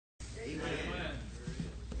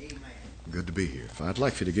Good to be here. I'd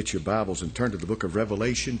like for you to get your Bibles and turn to the book of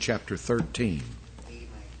Revelation, chapter 13. Amen.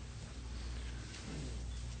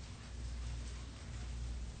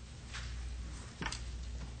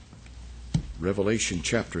 Revelation,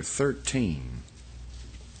 chapter 13.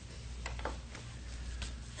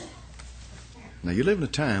 Now, you live in a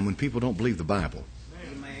time when people don't believe the Bible.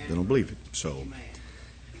 Amen. They don't believe it. So, Amen.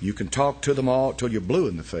 you can talk to them all till you're blue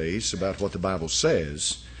in the face about what the Bible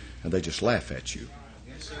says, and they just laugh at you.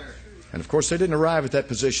 Yes, sir. And of course, they didn't arrive at that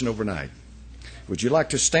position overnight. Would you like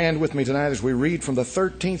to stand with me tonight as we read from the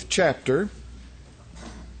 13th chapter?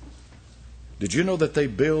 Did you know that they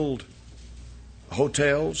build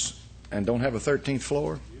hotels and don't have a 13th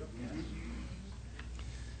floor?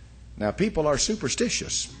 Now, people are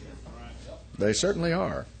superstitious. They certainly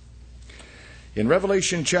are. In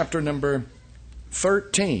Revelation chapter number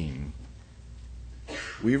 13,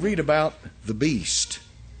 we read about the beast,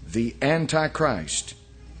 the Antichrist.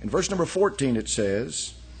 In verse number 14 it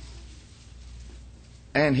says,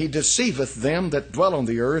 "And he deceiveth them that dwell on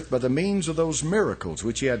the earth by the means of those miracles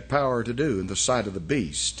which he had power to do in the sight of the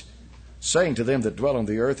beast, saying to them that dwell on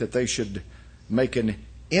the earth that they should make an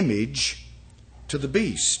image to the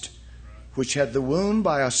beast, which had the wound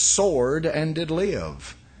by a sword and did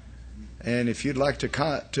live." And if you'd like to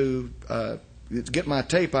get my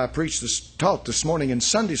tape, I taught this morning in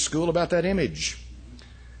Sunday school about that image.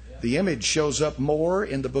 The image shows up more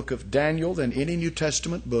in the book of Daniel than any New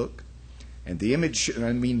Testament book, and the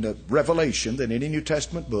Revelation than any New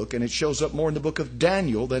Testament book, and it shows up more in the book of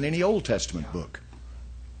Daniel than any Old Testament book.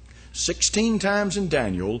 16 times in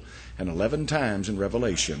Daniel and 11 times in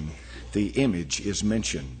Revelation, the image is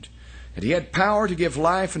mentioned. And he had power to give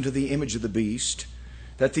life unto the image of the beast,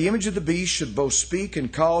 that the image of the beast should both speak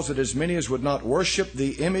and cause that as many as would not worship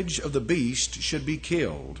the image of the beast should be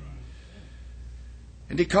killed.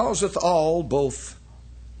 And he causeth all, both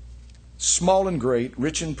small and great,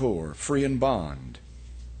 rich and poor, free and bond,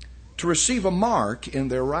 to receive a mark in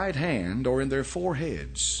their right hand or in their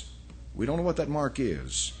foreheads. We don't know what that mark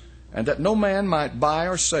is. And that no man might buy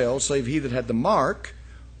or sell save he that had the mark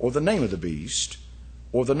or the name of the beast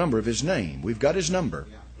or the number of his name. We've got his number.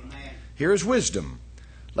 Here is wisdom.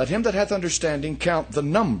 Let him that hath understanding count the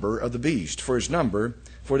number of the beast, for it is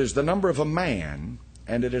the number of a man,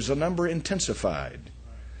 and it is a number intensified.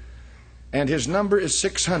 And his number is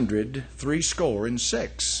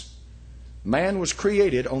 666. Man was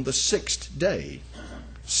created on the 6th day.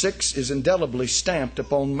 6 is indelibly stamped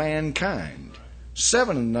upon mankind.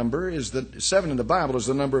 7 in the Bible is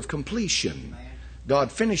the number of completion.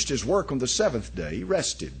 God finished his work on the 7th day, he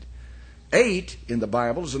rested. 8 in the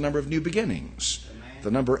Bible is the number of new beginnings.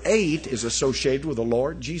 The number 8 is associated with the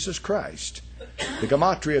Lord Jesus Christ. The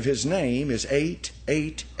gematria of his name is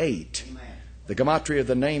 888. The gematria of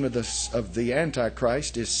the name of the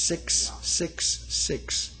Antichrist is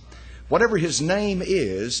 666. Whatever his name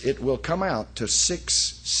is, it will come out to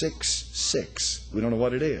 666. We don't know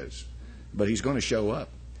what it is, but he's going to show up.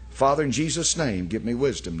 Father, in Jesus' name, give me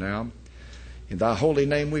wisdom now. In thy holy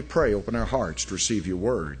name we pray, open our hearts to receive your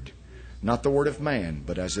word. Not the word of man,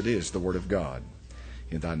 but as it is the word of God.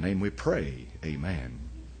 In thy name we pray, amen.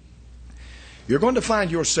 You're going to find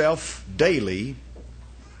yourself daily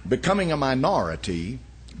becoming a minority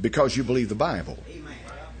because you believe the Bible. Amen.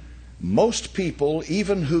 Most people,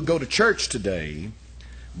 even who go to church today,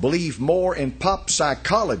 believe more in pop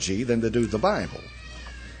psychology than they do the Bible.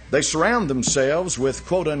 They surround themselves with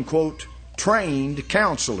quote-unquote trained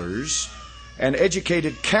counselors and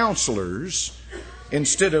educated counselors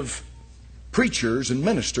instead of preachers and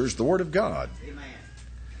ministers of the Word of God. Amen.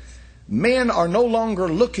 Men are no longer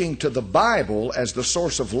looking to the Bible as the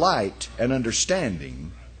source of light and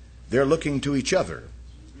understanding. They're looking to each other.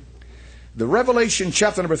 The Revelation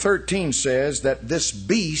chapter number 13 says that this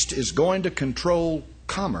beast is going to control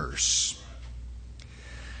commerce.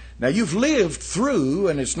 Now you've lived through,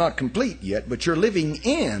 and it's not complete yet, but you're living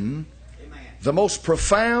in the most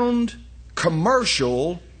profound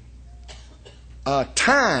commercial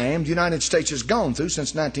time the United States has gone through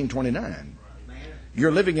since 1929. You're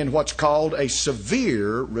living in what's called a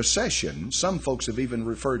severe recession. Some folks have even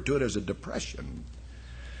referred to it as a depression.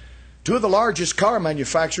 2 of the largest car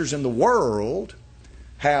manufacturers in the world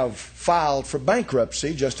have filed for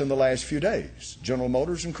bankruptcy just in the last few days, General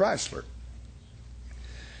Motors and Chrysler.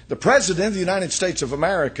 The President of the United States of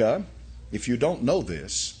America, if you don't know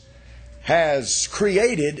this, has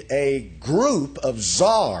created a group of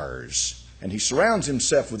czars, and he surrounds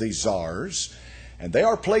himself with these czars, and they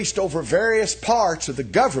are placed over various parts of the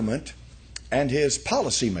government and his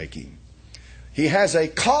policy making. He has a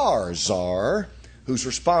car czar who's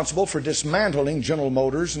responsible for dismantling General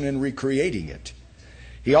Motors and then recreating it.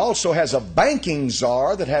 He also has a banking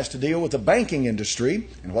czar that has to deal with the banking industry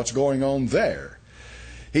and what's going on there.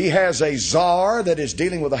 He has a czar that is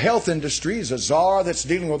dealing with the health industry. He's a czar that's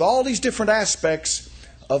dealing with all these different aspects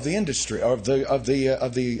of the industry, of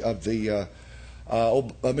Mr.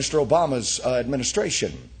 Obama's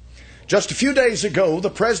administration. Just a few days ago, the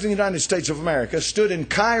President of the United States of America stood in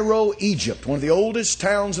Cairo, Egypt, one of the oldest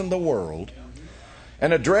towns in the world,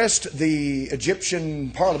 and addressed the Egyptian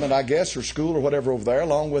parliament, I guess, or school or whatever over there,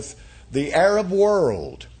 along with the Arab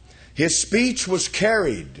world. His speech was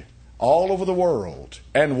carried all over the world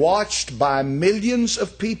and watched by millions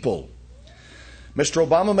of people. Mr.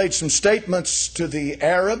 Obama made some statements to the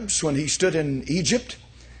Arabs when he stood in Egypt,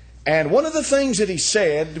 and one of the things that he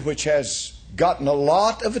said, which has gotten a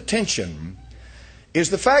lot of attention, is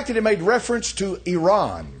the fact that he made reference to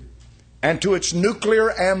Iran and to its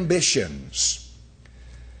nuclear ambitions.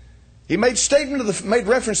 He made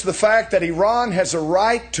reference to the fact that Iran has a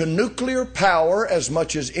right to nuclear power as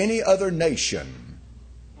much as any other nation.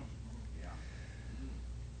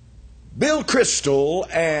 Bill Kristol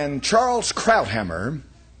and Charles Krauthammer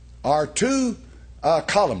are two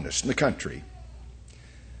columnists in the country.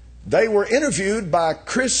 They were interviewed by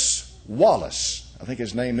Chris Wallace, I think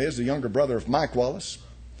his name is, the younger brother of Mike Wallace,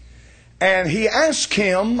 and he asked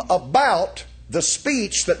him about the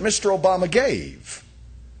speech that Mr. Obama gave.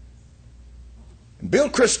 Bill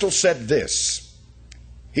Kristol said this.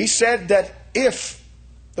 He said that if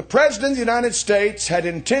the President of the United States had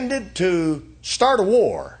intended to start a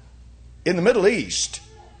war in the Middle East,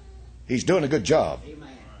 he's doing a good job.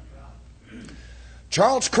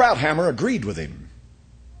 Charles Krauthammer agreed with him.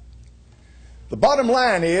 The bottom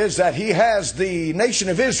line is that he has the nation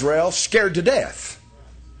of Israel scared to death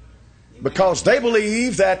because they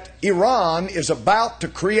believe that Iran is about to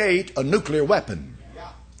create a nuclear weapon.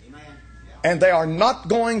 And they are not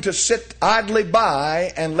going to sit idly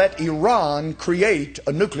by and let Iran create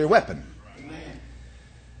a nuclear weapon.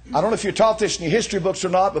 I don't know if you taught this in your history books or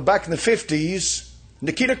not, but back in the 50s,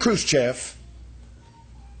 Nikita Khrushchev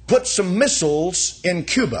put some missiles in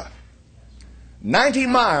Cuba, 90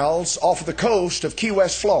 miles off of the coast of Key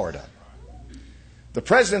West, Florida. The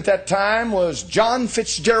president at that time was John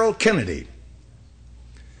Fitzgerald Kennedy.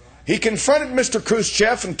 He confronted Mr.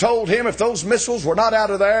 Khrushchev and told him if those missiles were not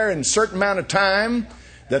out of there in a certain amount of time,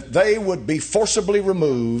 that they would be forcibly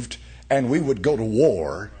removed and we would go to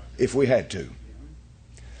war if we had to.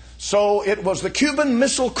 So it was the Cuban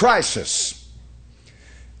Missile Crisis,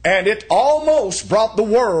 and it almost brought the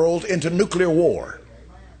world into nuclear war.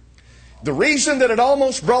 The reason that it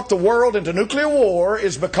almost brought the world into nuclear war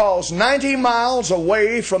is because 90 miles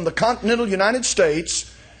away from the continental United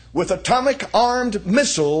States, with atomic armed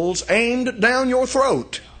missiles aimed down your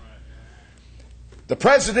throat, the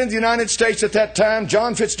President of the United States at that time,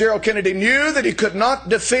 John Fitzgerald Kennedy, knew that he could not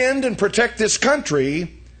defend and protect this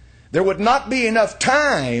country. There would not be enough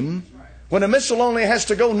time. When a missile only has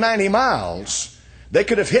to go 90 miles, they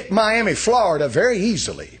could have hit Miami, Florida very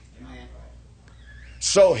easily.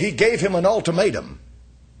 So he gave him an ultimatum.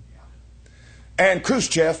 And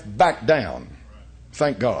Khrushchev backed down.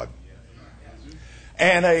 Thank God.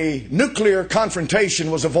 And a nuclear confrontation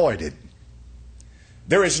was avoided.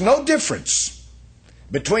 There is no difference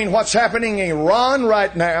between what's happening in Iran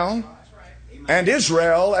right now and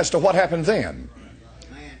Israel as to what happened then.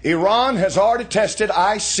 Iran has already tested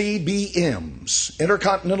ICBMs,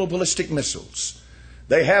 intercontinental ballistic missiles.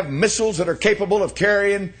 They have missiles that are capable of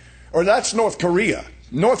carrying, or that's North Korea.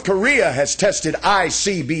 North Korea has tested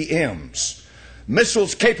ICBMs,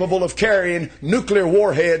 missiles capable of carrying nuclear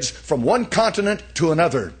warheads from one continent to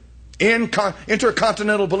another.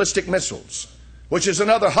 Intercontinental ballistic missiles, which is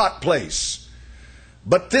another hot place.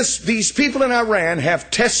 But these people in Iran have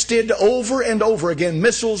tested over and over again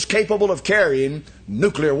missiles capable of carrying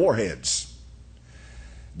nuclear warheads.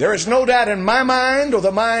 There is no doubt in my mind or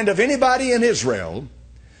the mind of anybody in Israel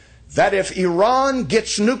that if Iran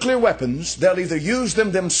gets nuclear weapons, they'll either use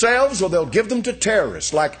them themselves or they'll give them to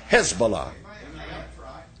terrorists like Hezbollah,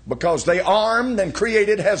 because they armed and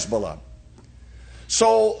created Hezbollah.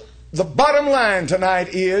 So the bottom line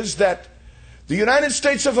tonight is that the United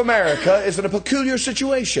States of America is in a peculiar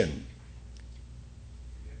situation.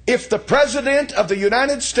 If the President of the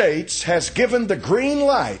United States has given the green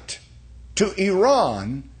light to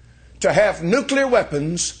Iran to have nuclear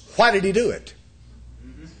weapons, why did he do it?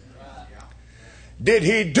 Did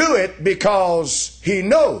he do it because he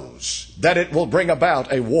knows that it will bring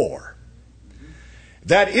about a war?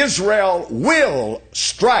 That Israel will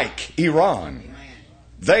strike Iran.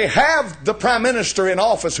 They have the Prime Minister in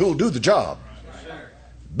office who will do the job.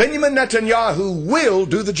 Benjamin Netanyahu will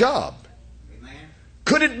do the job.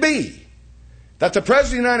 Could it be that the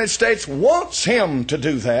President of the United States wants him to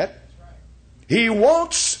do that. He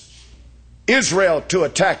wants Israel to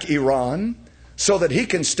attack Iran so that he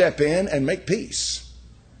can step in and make peace.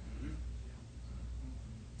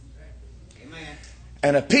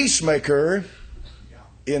 And a peacemaker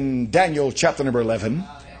in Daniel chapter number 11,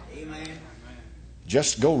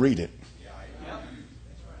 just go read it.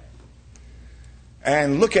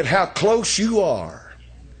 And look at how close you are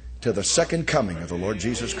to the second coming of the Lord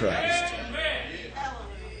Jesus Christ.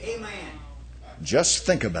 Just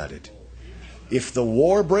think about it. If the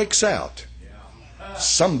war breaks out,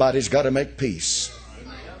 somebody's got to make peace.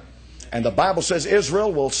 And the Bible says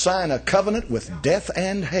Israel will sign a covenant with death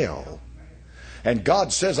and hell. And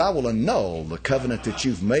God says, I will annul the covenant that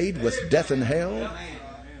you've made with death and hell.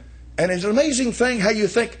 And it's an amazing thing how you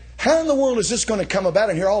think, how in the world is this going to come about?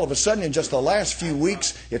 And here all of a sudden, in just the last few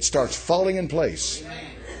weeks, it starts falling in place.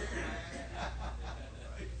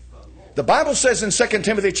 The Bible says in 2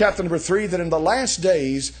 Timothy chapter number 3 that in the last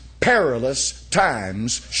days, perilous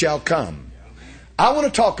times shall come. I want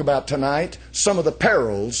to talk about tonight some of the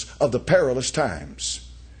perils of the perilous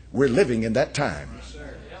times. We're living in that time.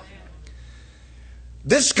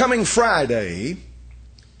 This coming Friday,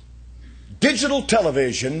 digital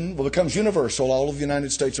television will become universal all over the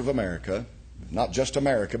United States of America. Not just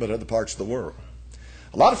America, but other parts of the world.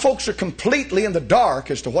 A lot of folks are completely in the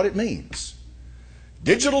dark as to what it means.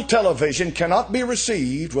 Digital television cannot be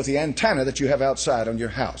received with the antenna that you have outside on your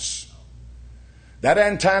house. That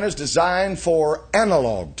antenna is designed for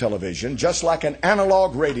analog television, just like an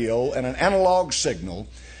analog radio and an analog signal.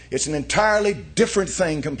 It's an entirely different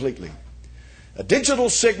thing completely. A digital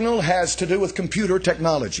signal has to do with computer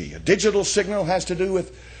technology. A digital signal has to do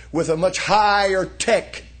with a much higher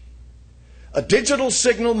tech. A digital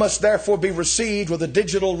signal must therefore be received with a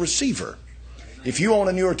digital receiver. If you own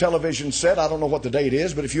a newer television set, I don't know what the date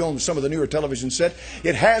is, but if you own some of the newer television set,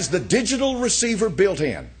 it has the digital receiver built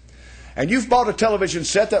in. And you've bought a television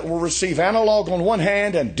set that will receive analog on one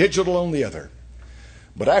hand and digital on the other.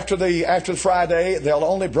 But after Friday, they'll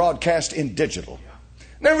only broadcast in digital.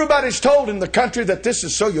 And everybody's told in the country that this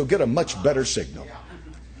is so you'll get a much better signal.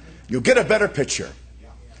 You'll get a better picture.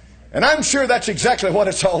 And I'm sure that's exactly what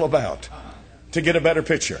it's all about, to get a better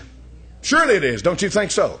picture. Surely it is, don't you think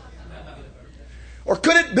so? Or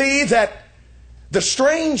could it be that the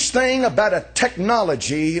strange thing about a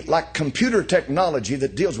technology like computer technology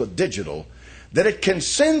that deals with digital, that it can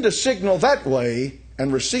send a signal that way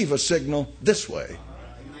and receive a signal this way?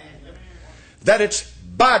 That it's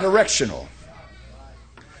bidirectional.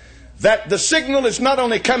 That the signal is not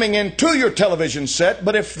only coming into your television set,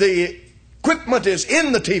 but if the equipment is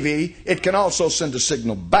in the TV, it can also send a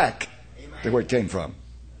signal back to where it came from.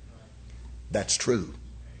 That's true.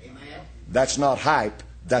 That's not hype.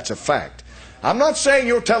 That's a fact. I'm not saying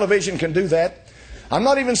your television can do that. I'm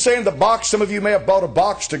not even saying the box. Some of you may have bought a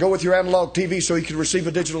box to go with your analog TV so you can receive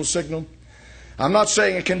a digital signal. I'm not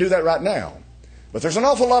saying it can do that right now. But there's an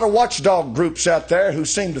awful lot of watchdog groups out there who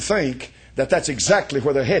seem to think that that's exactly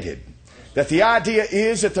where they're headed. That the idea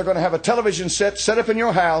is that they're going to have a television set up in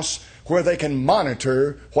your house where they can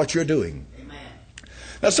monitor what you're doing. Amen.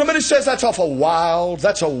 Now somebody says that's awful wild.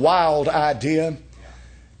 That's a wild idea.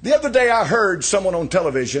 The other day I heard someone on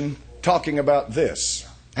television talking about this.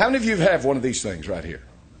 How many of you have one of these things right here?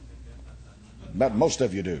 About most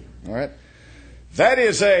of you do. All right. That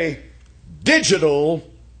is a digital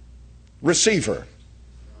receiver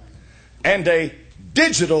and a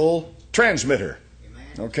digital transmitter.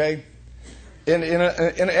 Okay. In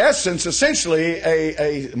essence, essentially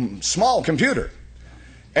a small computer,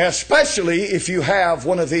 especially if you have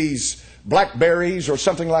one of these Blackberries or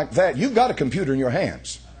something like that. You've got a computer in your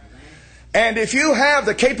hands. And if you have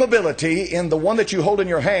the capability in the one that you hold in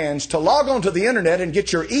your hands to log onto the internet and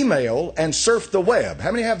get your email and surf the web,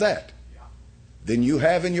 how many have that? Then you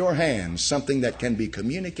have in your hands something that can be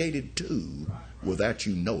communicated to without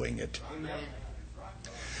you knowing it.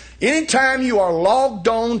 Anytime you are logged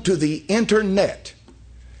on to the internet,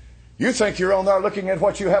 you think you're on there looking at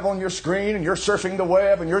what you have on your screen and you're surfing the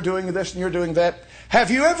web and you're doing this and you're doing that. Have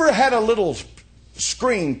you ever had a little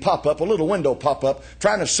screen pop up, a little window pop up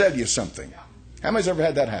trying to sell you something? How many's ever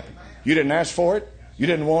had that happen? You didn't ask for it, you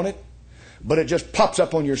didn't want it, but it just pops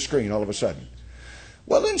up on your screen all of a sudden.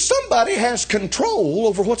 Well, then somebody has control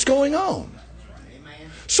over what's going on.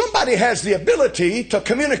 Somebody has the ability to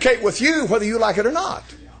communicate with you whether you like it or not.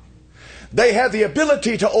 They have the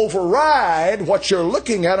ability to override what you're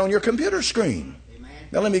looking at on your computer screen.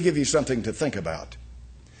 Now let me give you something to think about.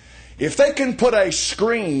 If they can put a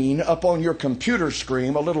screen up on your computer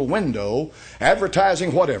screen, a little window,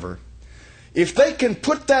 advertising whatever, If they can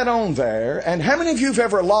put that on there, and how many of you have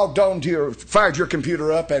ever logged on to fired your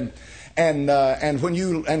computer up and when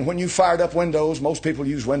you fired up Windows, most people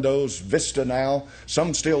use Windows Vista now.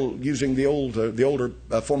 Some still using the older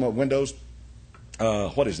form of Windows.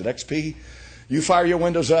 What is it, XP? You fire your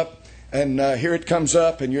Windows up, and here it comes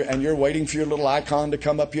up, and you're waiting for your little icon to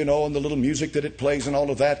come up, and the little music that it plays and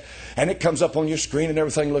all of that, and it comes up on your screen, and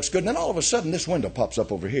everything looks good. And then all of a sudden, this window pops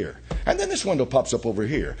up over here, and then this window pops up over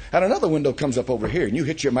here, and another window comes up over here, and you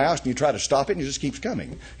hit your mouse and you try to stop it, and it just keeps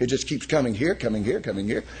coming. It just keeps coming here, coming here, coming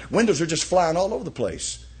here. Windows are just flying all over the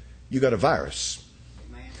place. You got a virus.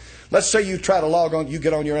 Let's say you try to log on, you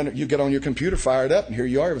get on your computer, fire it up, and here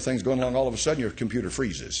you are, everything's going along. All of a sudden, your computer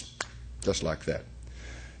freezes, just like that.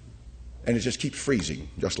 And it just keeps freezing,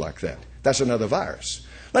 just like that. That's another virus.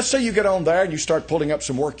 Let's say you get on there and you start pulling up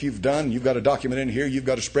some work you've done. You've got a document in here. You've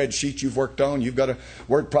got a spreadsheet you've worked on. You've got a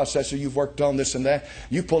word processor you've worked on, this and that.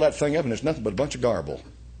 You pull that thing up and it's nothing but a bunch of garble.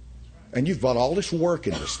 And you've got all this work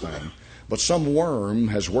in this thing. But some worm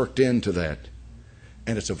has worked into that.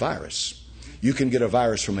 And it's a virus. You can get a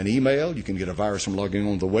virus from an email. You can get a virus from logging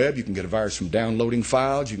on the web. You can get a virus from downloading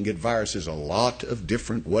files. You can get viruses a lot of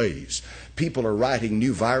different ways. People are writing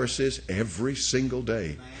new viruses every single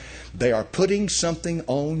day. They are putting something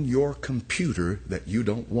on your computer that you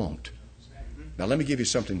don't want. Now, let me give you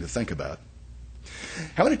something to think about.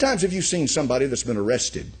 How many times have you seen somebody that's been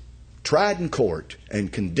arrested, tried in court,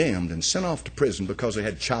 and condemned and sent off to prison because they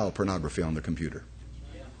had child pornography on their computer?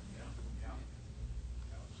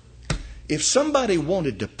 If somebody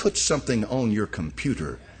wanted to put something on your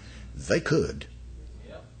computer, they could.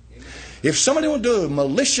 If somebody wanted to do a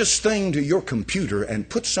malicious thing to your computer and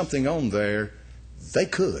put something on there, they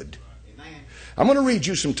could. I'm going to read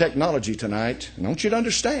you some technology tonight, and I want you to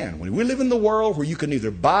understand, when we live in the world where you can neither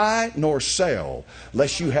buy nor sell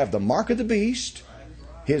unless you have the mark of the beast,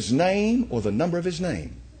 his name, or the number of his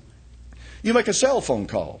name. You make a cell phone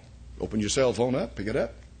call. Open your cell phone up, pick it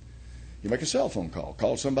up. You make a cell phone call.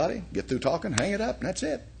 Call somebody, get through talking, hang it up, and that's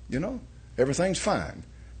it. Everything's fine.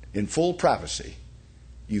 In full privacy,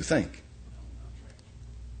 you think.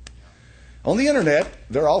 On the internet,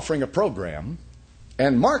 they're offering a program,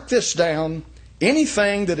 and mark this down,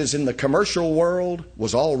 anything that is in the commercial world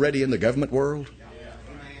was already in the government world.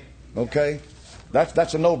 Okay?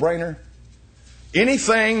 That's a no-brainer.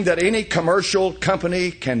 Anything that any commercial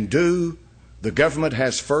company can do, the government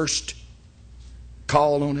has first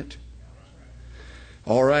call on it.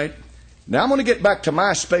 All right. Now I'm going to get back to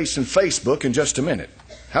MySpace and Facebook in just a minute.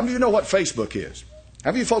 How many of you know what Facebook is? How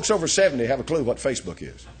many of you folks over 70 have a clue what Facebook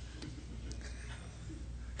is?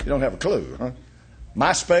 You don't have a clue, huh?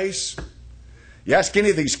 MySpace. You ask any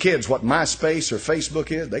of these kids what MySpace or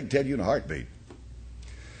Facebook is, they can tell you in a heartbeat.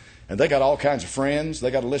 And they got all kinds of friends. They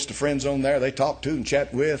got a list of friends on there they talk to and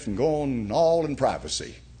chat with and go on all in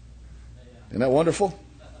privacy. Isn't that wonderful?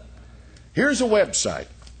 Here's a website.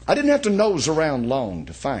 I didn't have to nose around long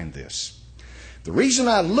to find this. The reason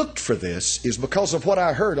I looked for this is because of what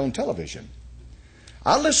I heard on television.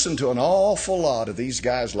 I listened to an awful lot of these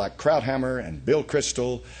guys like Krauthammer and Bill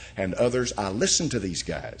Kristol and others. I listened to these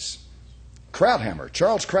guys. Krauthammer,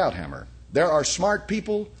 Charles Krauthammer. There are smart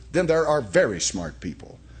people, then there are very smart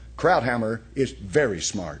people. Krauthammer is very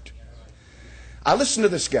smart. I listened to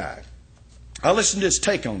this guy. I listened to his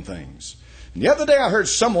take on things. And the other day I heard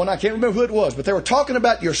someone, I can't remember who it was, but they were talking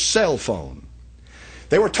about your cell phone.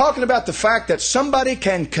 They were talking about the fact that somebody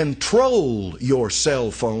can control your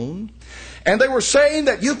cell phone. And they were saying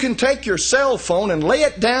that you can take your cell phone and lay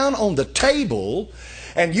it down on the table,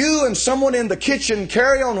 and you and someone in the kitchen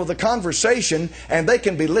carry on with the conversation, and they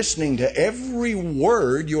can be listening to every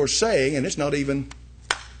word you're saying, and it's not even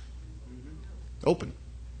open.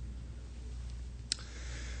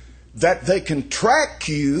 That they can track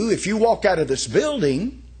you if you walk out of this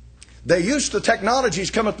building. They use the technology's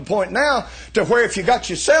come at the point now to where if you got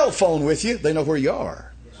your cell phone with you, they know where you are.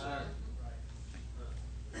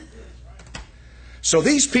 So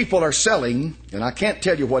these people are selling, and I can't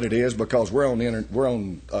tell you what it is because we're on the internet, we're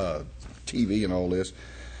on TV and all this.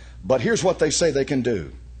 But here's what they say they can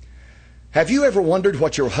do. Have you ever wondered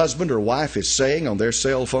what your husband or wife is saying on their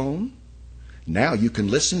cell phone? Now you can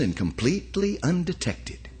listen and completely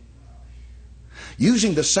undetected.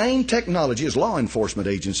 Using the same technology as law enforcement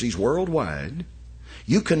agencies worldwide,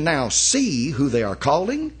 you can now see who they are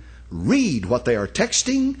calling, read what they are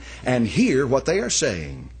texting, and hear what they are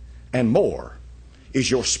saying, and more. Is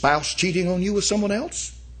your spouse cheating on you with someone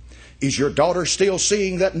else? Is your daughter still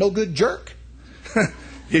seeing that no-good jerk?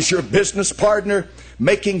 Is your business partner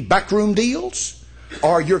making backroom deals?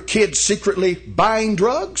 Are your kids secretly buying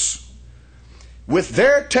drugs? With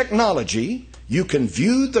their technology, You can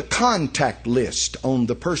view the contact list on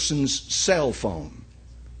the person's cell phone.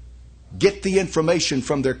 Get the information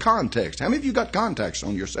from their contacts. How many of you got contacts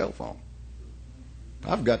on your cell phone?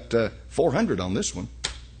 I've got 400 on this one.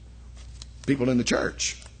 People in the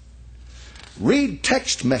church. Read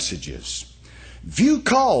text messages. View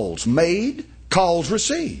calls made, calls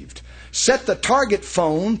received. Set the target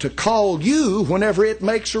phone to call you whenever it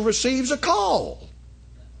makes or receives a call.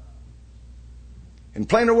 In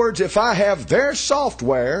plainer words, if I have their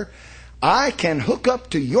software, I can hook up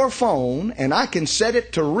to your phone and I can set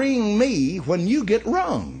it to ring me when you get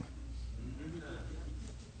rung.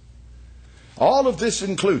 All of this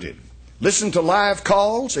included. Listen to live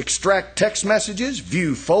calls, extract text messages,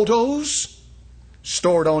 view photos,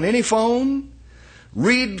 stored on any phone,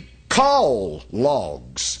 read call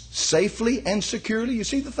logs safely and securely. You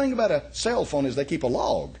see, the thing about a cell phone is they keep a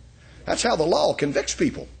log. That's how the law convicts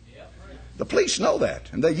people. The police know that,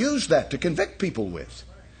 and they use that to convict people with.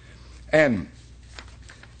 And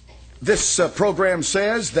this program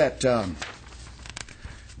says that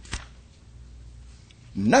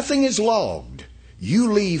nothing is logged.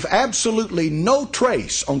 You leave absolutely no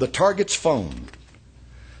trace on the target's phone.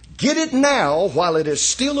 Get it now while it is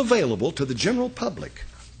still available to the general public.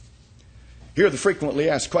 Here are the frequently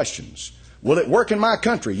asked questions. Will it work in my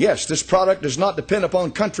country? Yes, this product does not depend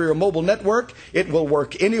upon country or mobile network. It will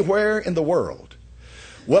work anywhere in the world.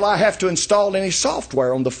 Will I have to install any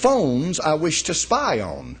software on the phones I wish to spy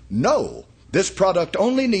on? No. This product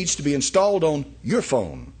only needs to be installed on your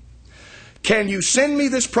phone. Can you send me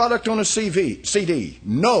this product on a CD?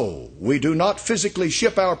 No. We do not physically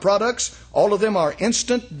ship our products. All of them are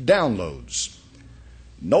instant downloads.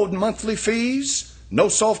 No monthly fees. No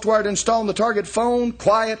software to install on the target phone.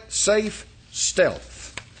 Quiet, safe,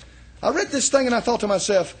 stealth. I read this thing and I thought to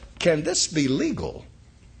myself, can this be legal?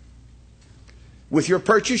 With your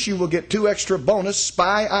purchase, you will get 2 extra bonus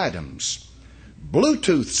spy items.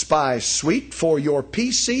 Bluetooth spy suite for your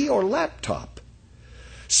PC or laptop.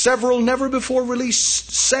 Several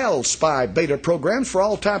never-before-released cell spy beta programs for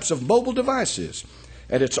all types of mobile devices.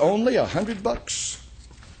 And it's only $100.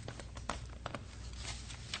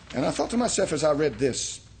 And I thought to myself as I read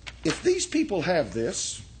this, if these people have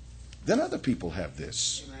this, then other people have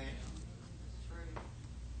this.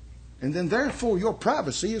 And then therefore your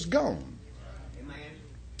privacy is gone.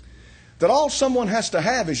 That all someone has to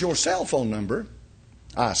have is your cell phone number,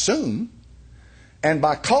 I assume, and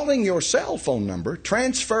by calling your cell phone number,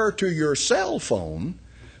 transfer to your cell phone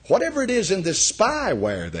whatever it is in this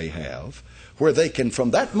spyware they have, where they can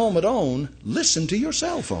from that moment on listen to your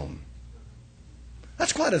cell phone.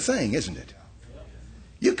 That's quite a thing, isn't it?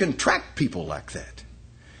 You can track people like that.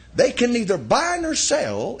 They can neither buy nor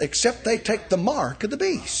sell except they take the mark of the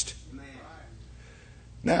beast.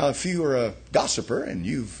 Now, if you are a gossiper and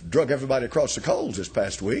you've drug everybody across the coals this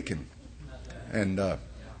past week and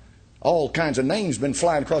all kinds of names been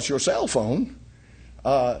flying across your cell phone,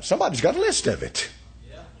 somebody's got a list of it.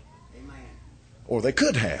 Or they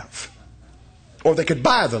could have. Or they could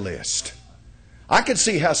buy the list. I could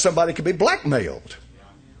see how somebody could be blackmailed.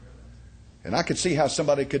 And I could see how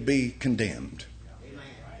somebody could be condemned.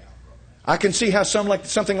 I can see how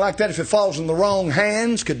something like that, if it falls in the wrong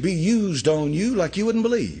hands, could be used on you like you wouldn't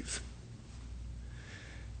believe.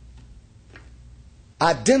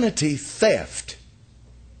 Identity theft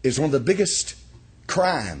is one of the biggest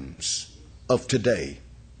crimes of today.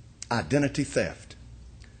 Identity theft.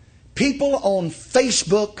 People on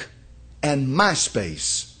Facebook and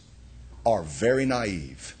MySpace are very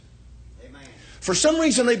naive. For some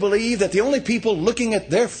reason, they believe that the only people looking at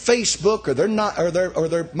their Facebook or their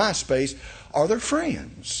MySpace are their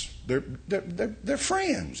friends. They're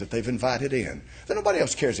friends that they've invited in. Then nobody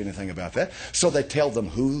else cares anything about that. So they tell them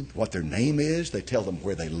what their name is. They tell them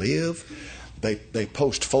where they live. They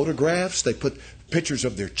post photographs. They put pictures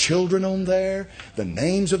of their children on there, the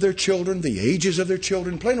names of their children, the ages of their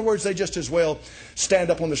children. In plain words, they just as well stand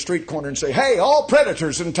up on the street corner and say, "Hey, all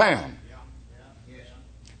predators in town.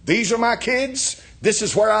 These are my kids. This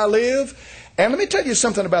is where I live." And let me tell you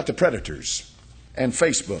something about the predators and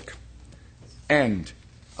Facebook and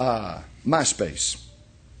MySpace.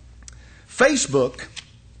 Facebook,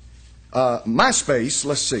 MySpace,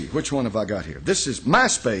 let's see, which one have I got here? This is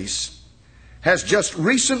MySpace, has just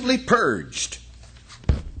recently purged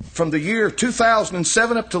from the year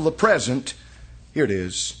 2007 up till the present, here it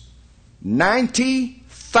is,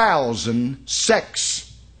 90,000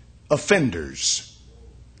 sex offenders.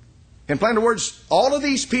 In plain words, all of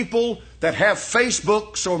these people that have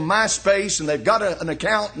Facebooks or MySpace and they've got an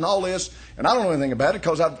account and all this, and I don't know anything about it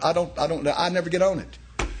because I never get on it.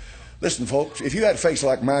 Listen, folks, if you had a face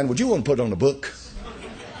like mine, would you want to put it on a book?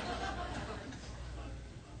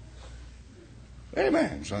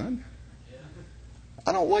 Amen, son.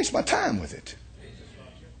 I don't waste my time with it.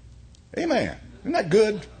 Amen. Isn't that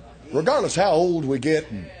good? Regardless how old we get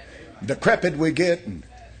and decrepit we get, and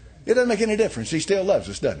it doesn't make any difference. He still loves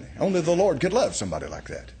us, doesn't he? Only the Lord could love somebody like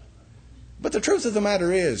that. But the truth of the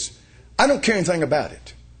matter is, I don't care anything about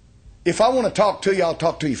it. If I want to talk to you, I'll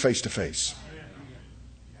talk to you face to face.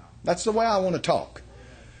 That's the way I want to talk.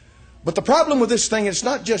 But the problem with this thing, it's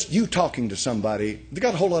not just you talking to somebody. They've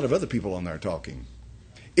got a whole lot of other people on there talking.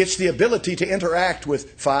 It's the ability to interact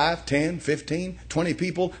with 5, 10, 15, 20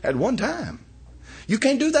 people at one time. You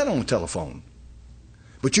can't do that on the telephone.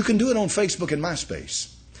 But you can do it on Facebook and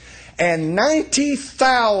MySpace. And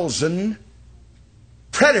 90,000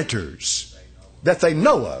 predators that they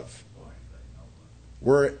know of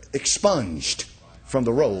were expunged from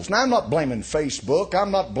the rolls. Now, I'm not blaming Facebook.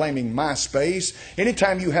 I'm not blaming MySpace.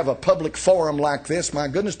 Anytime you have a public forum like this, my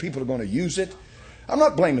goodness, people are going to use it. I'm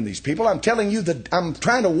not blaming these people. I'm telling you that I'm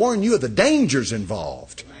trying to warn you of the dangers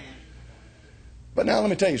involved. But now let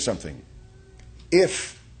me tell you something.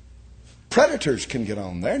 If predators can get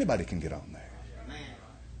on there, anybody can get on there.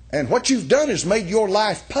 And what you've done is made your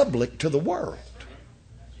life public to the world.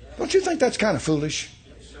 Don't you think that's kind of foolish?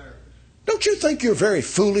 Don't you think you're very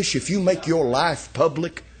foolish if you make your life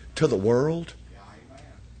public to the world?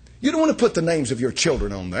 You don't want to put the names of your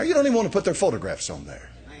children on there. You don't even want to put their photographs on there.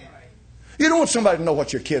 You don't want somebody to know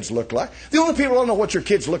what your kids look like. The only people who know what your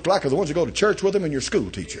kids look like are the ones who go to church with them and your school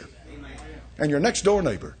teacher and your next door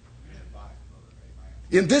neighbor.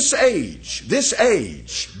 In this age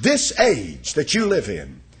that you live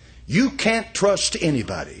in, you can't trust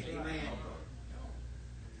anybody.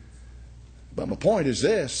 But my point is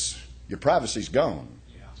this. Your privacy's gone.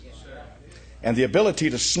 And the ability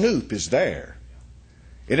to snoop is there.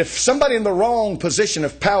 And if somebody in the wrong position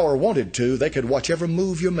of power wanted to, they could watch every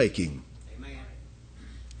move you're making.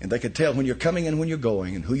 And they could tell when you're coming and when you're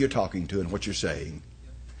going and who you're talking to and what you're saying.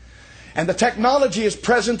 And the technology is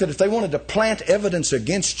present that if they wanted to plant evidence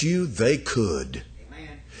against you, they could.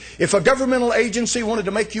 If a governmental agency wanted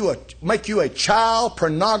to make you a child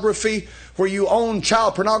pornography, where you own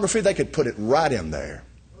child pornography, they could put it right in there.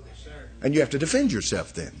 And you have to defend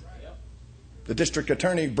yourself then. The district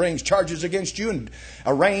attorney brings charges against you and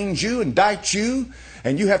arraigns you, indict you,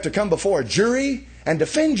 and you have to come before a jury and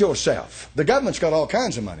defend yourself. The government's got all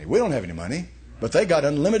kinds of money. We don't have any money, but they got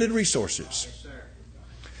unlimited resources.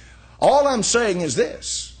 All I'm saying is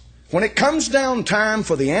this. When it comes down time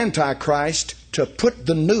for the Antichrist to put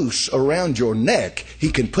the noose around your neck,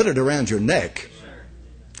 he can put it around your neck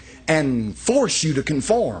and force you to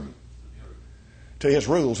conform to his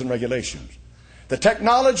rules and regulations. The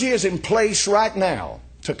technology is in place right now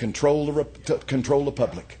to control the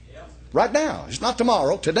public. Right now. It's not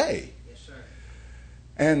tomorrow, today.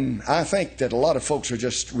 And I think that a lot of folks are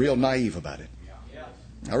just real naive about it.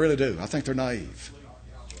 I really do. I think they're naive.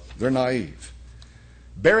 They're naive.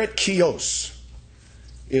 Berit Kios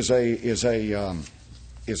is a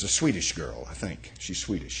Swedish girl, I think. She's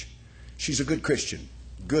Swedish. She's a good Christian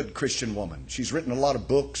woman. She's written a lot of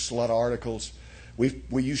books, a lot of articles.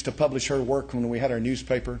 We used to publish her work when we had our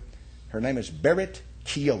newspaper. Her name is Berit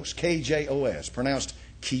Kios, K-J-O-S, pronounced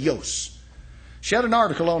Kios. She had an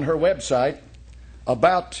article on her website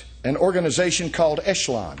about an organization called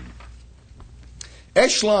Echelon.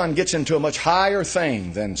 Echelon gets into a much higher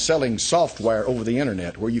thing than selling software over the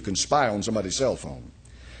internet where you can spy on somebody's cell phone.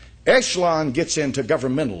 Echelon gets into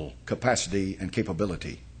governmental capacity and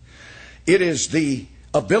capability. It is the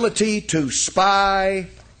ability to spy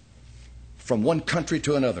from one country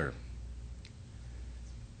to another.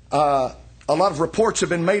 A lot of reports have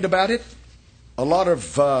been made about it. A lot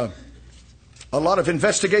of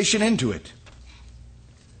investigation into it.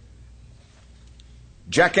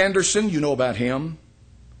 Jack Anderson, you know about him,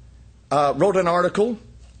 wrote an article,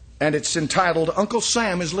 and it's entitled "Uncle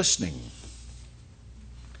Sam is Listening."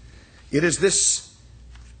 It is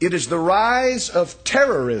the rise of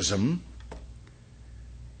terrorism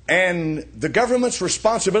and the government's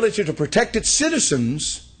responsibility to protect its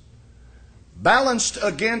citizens balanced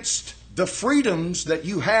against the freedoms that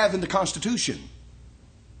you have in the Constitution.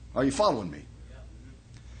 Are you following me?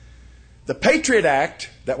 The Patriot Act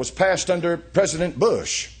that was passed under President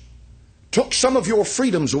Bush took some of your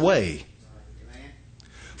freedoms away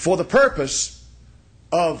for the purpose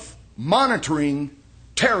of monitoring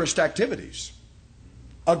terrorist activities.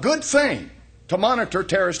 A good thing to monitor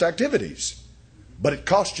terrorist activities, but it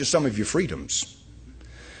cost you some of your freedoms.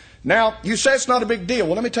 Now, you say it's not a big deal.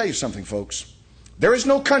 Well, let me tell you something, folks. There is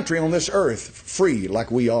no country on this earth free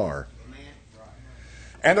like we are.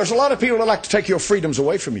 And there's a lot of people that like to take your freedoms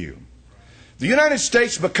away from you. The United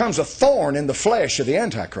States becomes a thorn in the flesh of the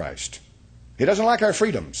Antichrist. He doesn't like our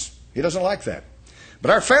freedoms. He doesn't like that.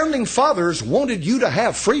 But our founding fathers wanted you to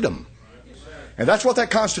have freedom. And that's what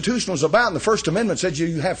that Constitution was about. And the First Amendment said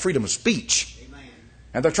you have freedom of speech.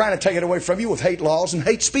 And they're trying to take it away from you with hate laws and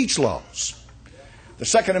hate speech laws. The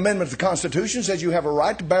Second Amendment of the Constitution says you have a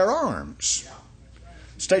right to bear arms.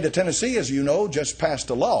 The state of Tennessee, as you know, just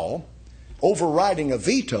passed a law overriding a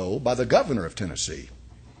veto by the governor of Tennessee.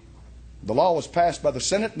 The law was passed by the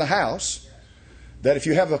Senate and the House that if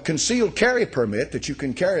you have a concealed carry permit, that you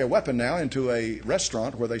can carry a weapon now into a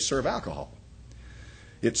restaurant where they serve alcohol.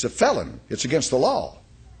 It's a felon. It's against the law.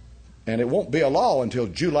 And it won't be a law until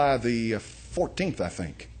July the 14th, I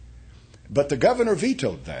think. But the governor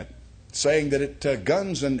vetoed that, saying that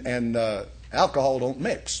guns and alcohol don't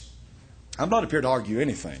mix. I'm not up here to argue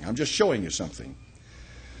anything. I'm just showing you something.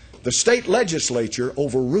 The state legislature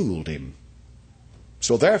overruled him.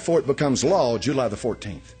 So therefore it becomes law July the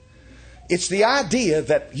 14th. It's the idea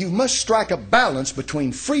that you must strike a balance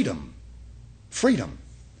between freedoms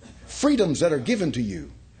that are given to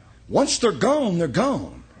you. Once they're gone, they're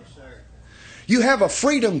gone. You have a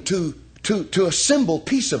freedom to assemble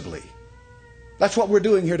peaceably. That's what we're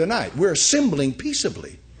doing here tonight. We're assembling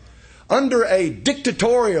peaceably. Under a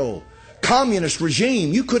dictatorial communist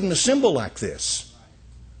regime, you couldn't assemble like this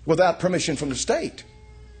without permission from the state.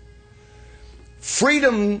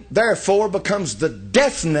 Freedom, therefore, becomes the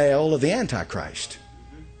death knell of the Antichrist.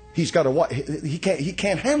 He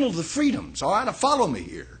can't handle the freedoms. All right, now follow me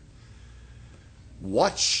here.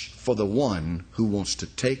 Watch for the one who wants to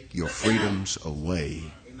take your freedoms away.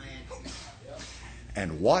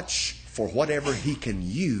 And watch for whatever he can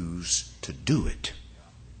use to do it.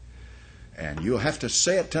 And you'll have to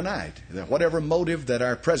say it tonight, that whatever motive that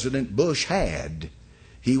our President Bush had,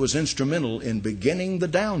 he was instrumental in beginning the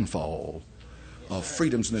downfall of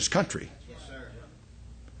freedoms in this country.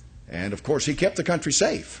 And of course he kept the country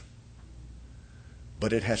safe.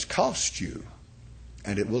 But it has cost you,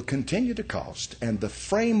 and it will continue to cost. And the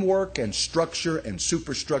framework and structure and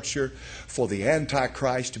superstructure for the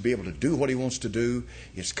Antichrist to be able to do what he wants to do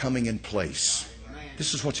is coming in place.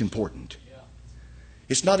 This is what's important.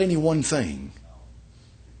 It's not any one thing.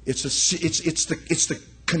 It's the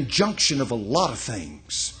conjunction of a lot of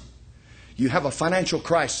things. You have a financial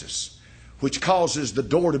crisis, which causes the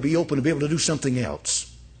door to be open to be able to do something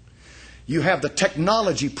else. You have the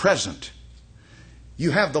technology present. You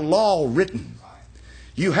have the law written.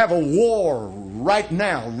 You have a war right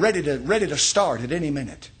now ready to start at any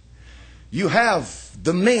minute. You have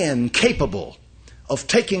the men capable of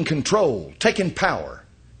taking control, taking power,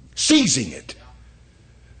 seizing it.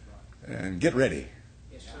 And get ready,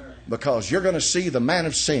 because you're going to see the man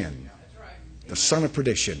of sin, the son of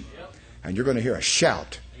perdition, and you're going to hear a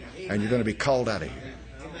shout, and you're going to be called out of here.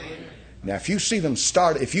 Now, if you see them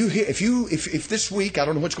start, if this week, I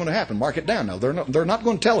don't know what's going to happen. Mark it down now. They're not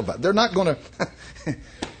going to tell about it. They're not going to.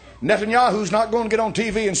 Netanyahu's not going to get on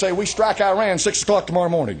TV and say, "We strike Iran 6 o'clock tomorrow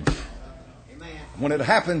morning." When it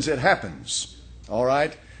happens, it happens. All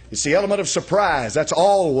right. It's the element of surprise. That's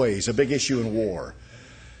always a big issue in war.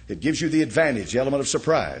 It gives you the advantage, the element of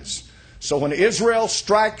surprise. So when Israel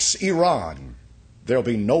strikes Iran, there'll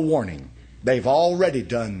be no warning. They've already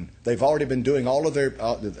been doing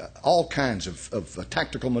all kinds of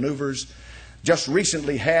tactical maneuvers. Just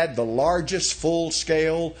recently had the largest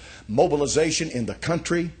full-scale mobilization in the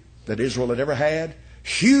country that Israel had ever had.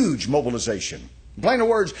 Huge mobilization. In plain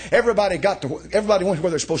words, everybody went where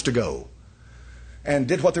they're supposed to go and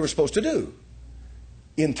did what they were supposed to do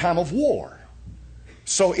in time of war.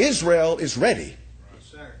 So Israel is ready.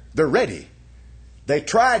 They're ready. They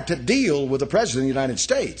tried to deal with the President of the United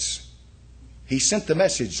States. He sent the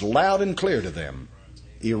message loud and clear to them.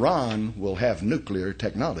 Iran will have nuclear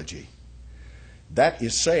technology. That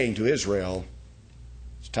is saying to Israel,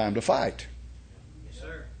 it's time to fight. Yes,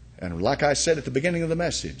 sir. And like I said at the beginning of the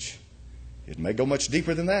message, it may go much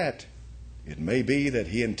deeper than that. It may be that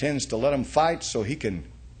he intends to let them fight so he can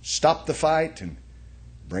stop the fight and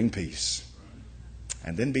bring peace.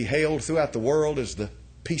 And then be hailed throughout the world as the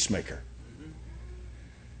peacemaker.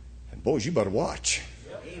 And boys, you better watch.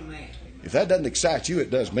 Amen. If that doesn't excite you, it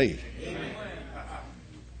does me. Amen.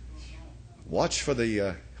 Watch for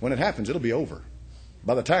when it happens, it'll be over.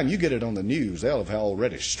 By the time you get it on the news, they'll have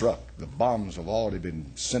already struck. The bombs have already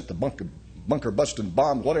been sent, the bunker busting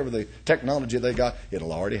bombs, whatever the technology they got,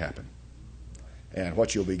 it'll already happen. And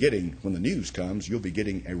what you'll be getting when the news comes, you'll be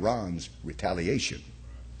getting Iran's retaliation.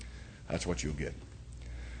 That's what you'll get.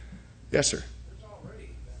 Yes, sir. There's already,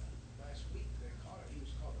 last week, they caught it. He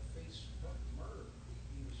was called a Facebook murderer.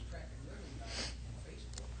 He was tracking women down on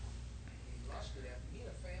Facebook. He lusted after. He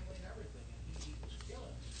had a family and everything, and he was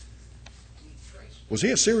killing. He traced Was he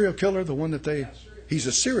a serial killer, the one that they... He's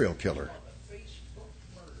a serial killer.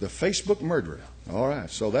 The Facebook murderer. All right,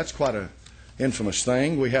 so that's quite an infamous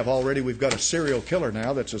thing. We've got a serial killer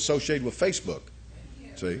now that's associated with Facebook.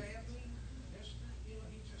 See? He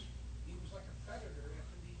was like a predator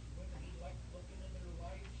after these women. He liked looking into their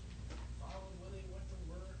lives, following where they went to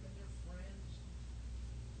work and their friends.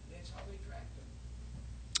 That's how they tracked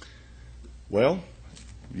them. Well,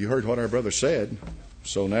 you heard what our brother said.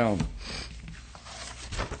 So now,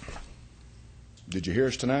 did you hear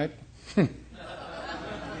us tonight?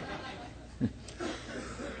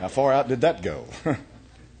 How far out did that go? As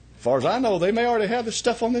far as I know, they may already have the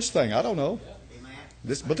stuff on this thing. I don't know.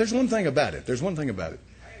 But there's one thing about it. I actually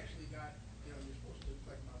got, you're supposed to,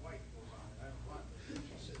 like my wife goes on it. I don't want it.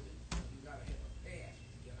 She said that you got to have a pass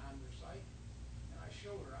to get on their site. And I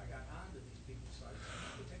showed her I got onto these people's sites.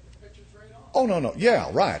 You could take the pictures right off. Oh, no. Yeah,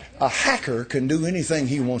 right. A hacker can do anything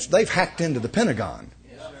he wants. They've hacked into the Pentagon.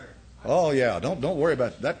 Yes, sir. Oh, yeah. Don't worry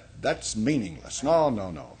about that. That's meaningless. No. Yeah,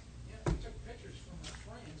 we took pictures from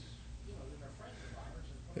our friends, they're friends of ours.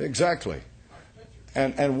 And Exactly. our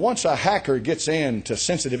pictures. And once a hacker gets into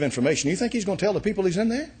sensitive information, you think he's going to tell the people he's in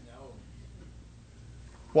there? No.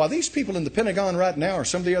 Why, these people in the Pentagon right now are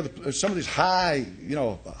some of these high,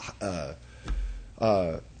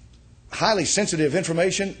 highly sensitive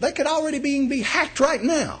information. They could already be hacked right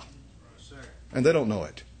now, Sir. and they don't know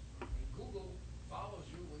it. And Google follows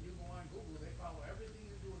you. When you go on Google, they follow everything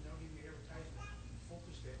you do, and they'll give you advertisement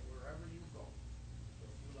focused at wherever you go. So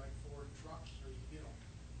if you like Ford trucks, or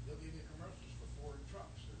they'll give you commercials for Ford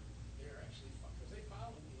trucks. Or they're actually because they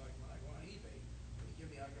follow me. Like when I go on eBay, they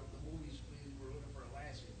give me like the movies. We were looking for a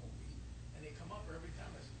Lassie movie, and they come up every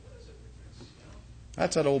time. I say, what is it with this?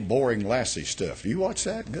 That's that old boring Lassie stuff. You watch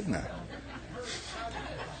that? Good night.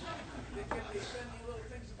 They send me little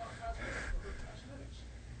things about cosmetics.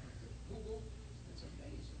 Google, it's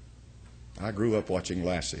amazing. I grew up watching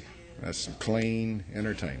Lassie. That's some clean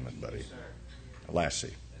entertainment, buddy.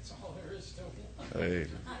 Lassie. That's all there is to it.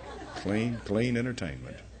 Hey, clean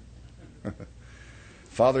entertainment.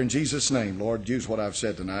 Father, in Jesus' name, Lord, use what I've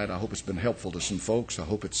said tonight. I hope it's been helpful to some folks. I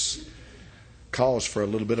hope it's cause for a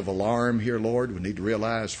little bit of alarm here, Lord. We need to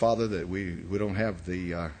realize, Father, that we don't have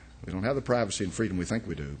the privacy and freedom we think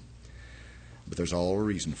we do. But there's all a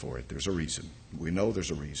reason for it. There's a reason. We know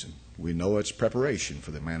there's a reason. We know it's preparation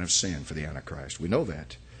for the man of sin, for the Antichrist. We know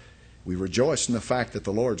that. We rejoice in the fact that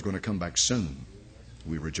the Lord's going to come back soon.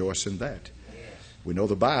 We rejoice in that. We know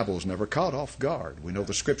the Bible's never caught off guard. We know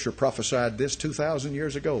the Scripture prophesied this 2,000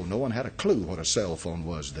 years ago. No one had a clue what a cell phone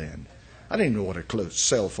was then. I didn't even know what a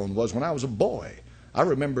cell phone was when I was a boy. I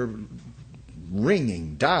remember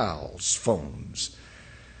ringing dials, phones.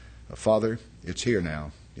 Father, it's here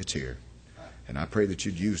now. It's here. And I pray that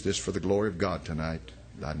you'd use this for the glory of God tonight.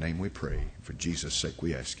 In thy name we pray. For Jesus' sake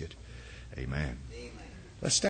we ask it. Amen. Let's stand.